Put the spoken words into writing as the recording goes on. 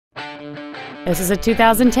This is a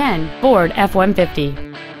 2010 Ford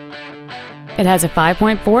F-150. It has a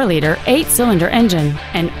 5.4-liter, 8-cylinder engine,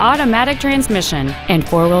 an automatic transmission, and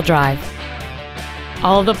 4-wheel drive.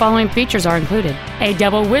 All of the following features are included: a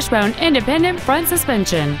double wishbone independent front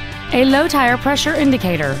suspension, a low tire pressure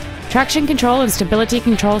indicator, traction control and stability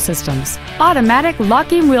control systems, automatic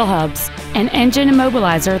locking wheel hubs, an engine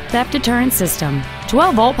immobilizer theft deterrent system,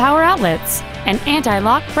 12-volt power outlets, an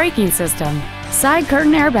anti-lock braking system, side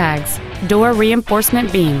curtain airbags, door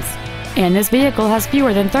reinforcement beams, and this vehicle has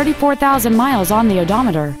fewer than 34,000 miles on the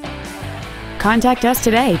odometer. Contact us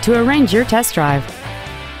today to arrange your test drive.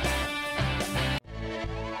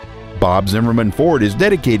 Bob Zimmerman Ford is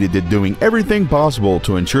dedicated to doing everything possible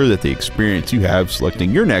to ensure that the experience you have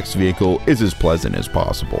selecting your next vehicle is as pleasant as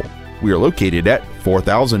possible. We are located at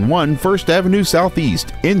 4001 First Avenue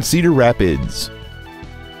Southeast in Cedar Rapids.